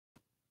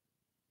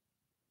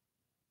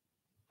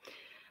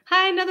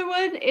Hi,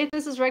 Netherwood.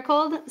 This is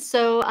Reikold.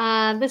 So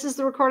this is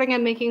the recording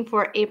I'm making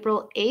for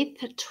April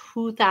 8th,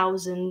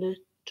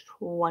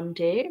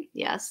 2020.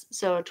 Yes,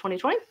 so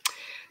 2020.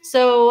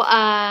 So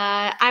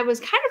I was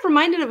kind of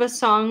reminded of a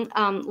song.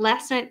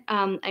 Last night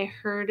I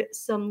heard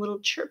some little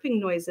chirping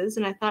noises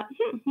and I thought,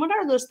 what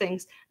are those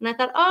things? And I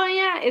thought, oh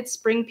yeah, it's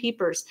spring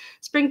peepers.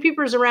 Spring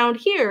peepers around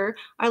here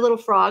are little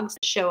frogs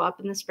that show up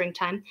in the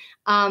springtime.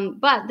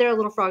 But there are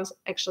little frogs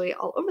actually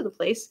all over the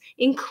place,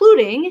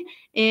 including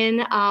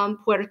in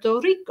Puerto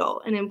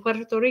Rico. And in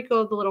Puerto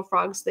Rico, the little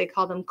frogs, they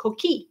call them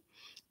Coqui.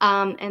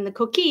 And the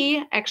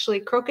Coqui actually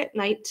croak at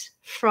night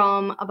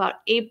from about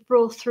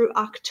April through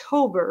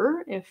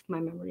October, if my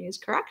memory is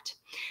correct.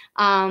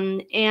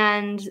 And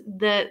the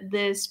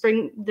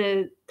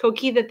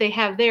Coqui that they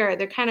have there,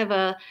 they're kind of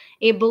a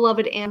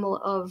beloved animal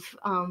of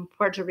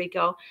Puerto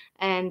Rico,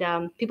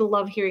 and people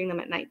love hearing them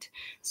at night.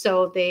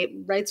 So they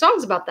write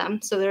songs about them.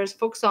 So there's a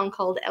folk song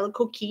called El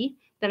Coqui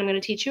that I'm going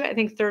to teach you. I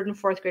think 3rd and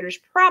 4th graders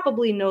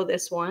probably know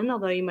this one,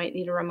 although you might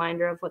need a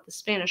reminder of what the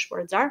Spanish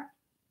words are.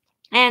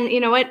 And you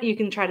know what? You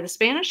can try the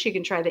Spanish, you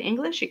can try the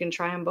English, you can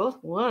try them both.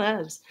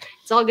 Whatevs.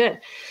 It's all good.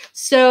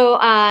 So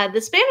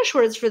the Spanish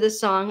words for this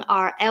song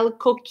are El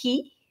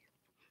Coqui.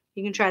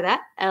 You can try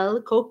that.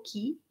 El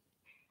Coqui.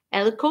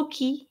 El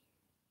Coqui.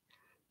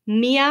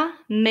 Mia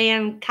me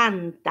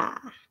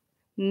encanta.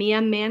 Mia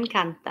me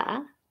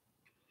encanta.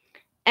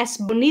 Es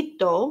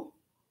bonito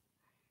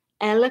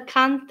el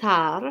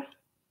cantar.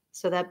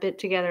 So that bit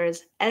together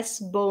is es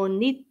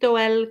bonito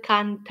el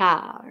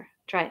cantar.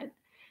 Try it.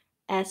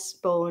 Es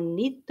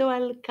bonito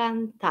el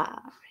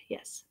cantar.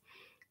 Yes.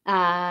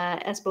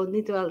 Es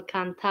bonito el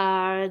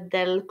cantar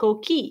del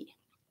coqui.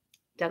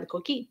 Del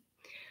coqui.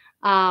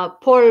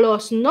 Por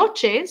los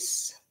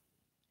noches.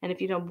 And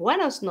if you know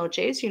buenos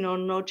noches, you know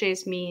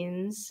noches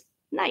means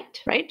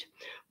night, right?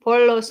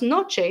 Por los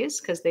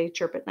noches, because they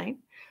chirp at night.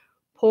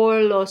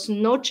 Por los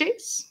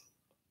noches.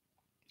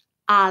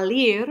 Al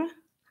ir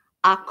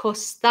a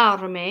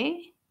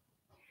acostarme.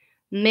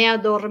 Me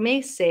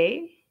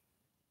adormece.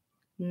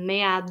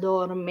 Me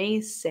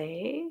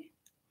adormece.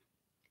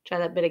 Try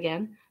that bit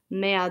again.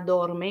 Me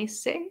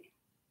adormece.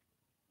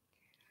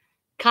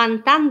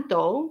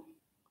 Cantando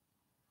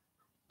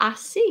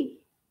así.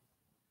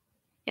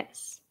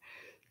 Yes.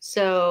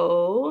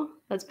 So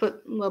let's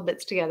put little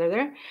bits together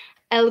there.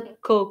 El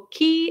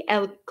coqui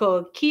a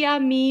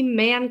mí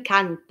me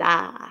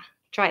encanta.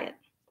 Try it.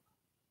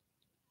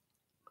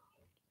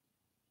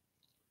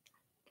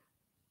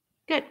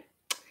 Good.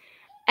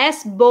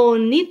 Es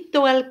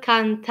bonito el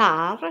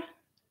cantar.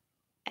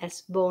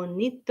 Es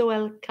bonito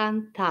el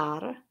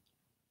cantar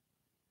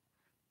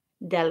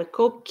del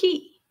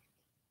coqui.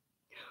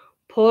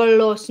 Por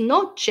las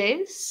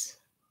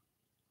noches,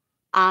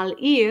 al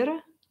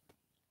ir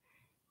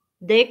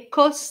de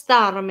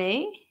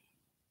acostarme,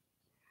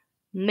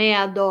 me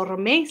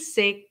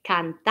adormece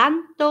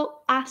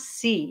cantando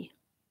así.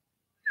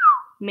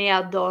 Me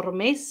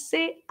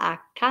adormece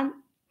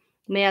cantando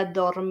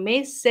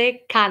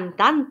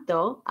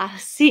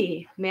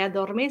así. Me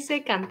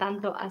adormece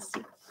cantando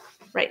así.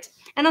 Right.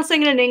 And I'll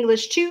sing it in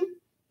English too.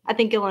 I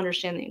think you'll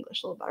understand the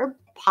English a little better.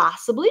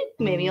 Possibly.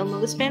 Maybe you'll know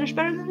the Spanish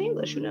better than the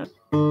English. Who knows?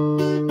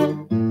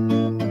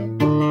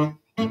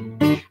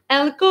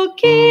 El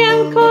coqui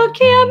a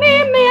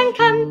mí me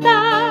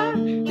encanta.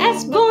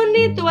 Es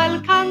bonito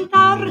el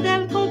cantar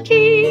del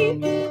coqui.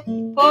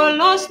 Por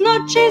las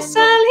noches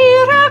al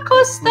ir a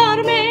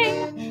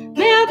acostarme,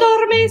 me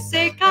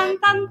adormece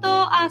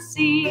cantando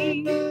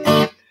así.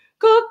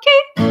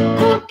 Coqui,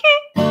 coqui,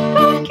 coqui,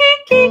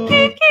 coqui, coqui,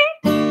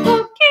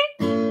 coqui,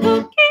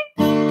 coqui,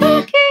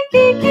 coqui,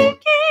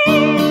 coqui.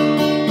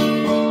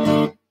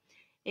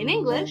 In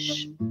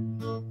English,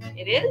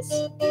 it is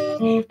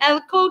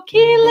El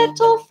coqui,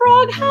 little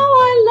frog, how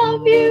I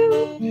love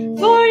you.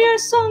 For your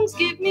songs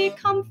give me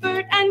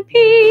comfort and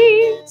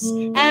peace.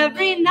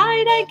 Every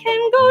night I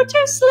can go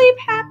to sleep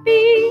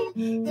happy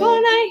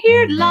when I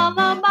hear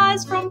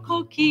lullabies from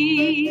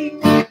Coqui.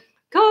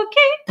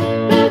 Coqui,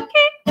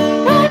 coqui,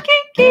 coqui,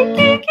 coqui,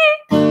 coqui,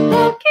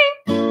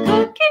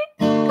 coqui,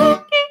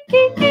 coqui,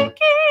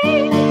 coqui.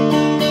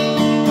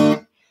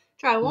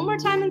 Try one more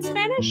time in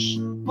Spanish,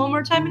 one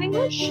more time in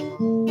English.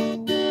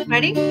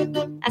 Ready?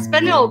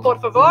 Español, por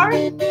favor.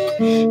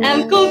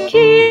 El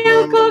coqui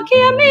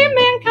a mí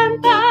me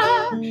encanta.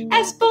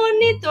 Es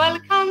bonito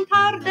el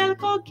cantar del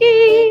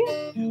coqui.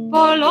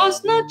 Por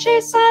las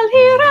noches al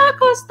ir a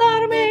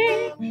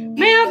acostarme,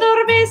 me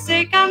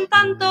adormece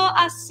cantando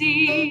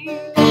así.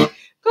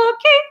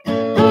 Coqui,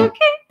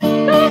 coqui,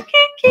 coqui,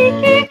 coqui,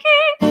 coqui,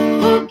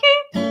 coqui,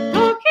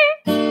 coqui,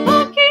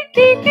 coqui,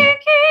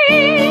 coqui.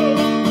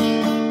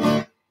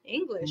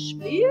 English,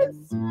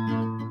 please.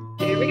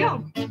 Here we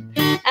go.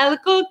 El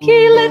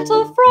coqui,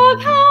 little frog,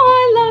 how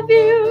I love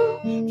you.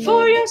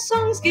 For your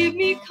songs give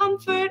me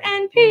comfort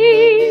and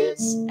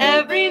peace.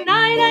 Every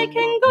night I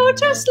can go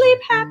to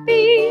sleep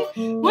happy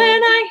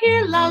when I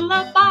hear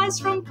lullabies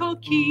from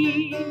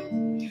Coqui.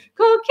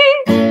 Coqui,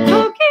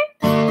 coqui,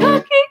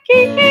 coqui,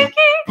 coqui,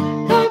 coqui,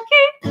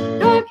 coqui,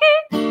 coqui,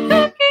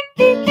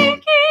 coqui, coqui.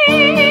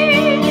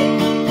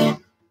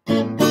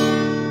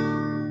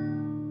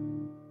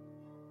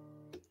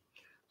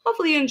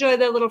 hopefully you enjoy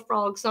the little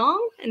frog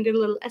song and did a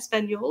little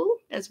Espanol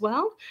as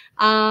well.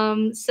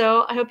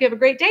 So I hope you have a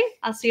great day.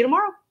 I'll see you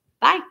tomorrow.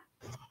 Bye.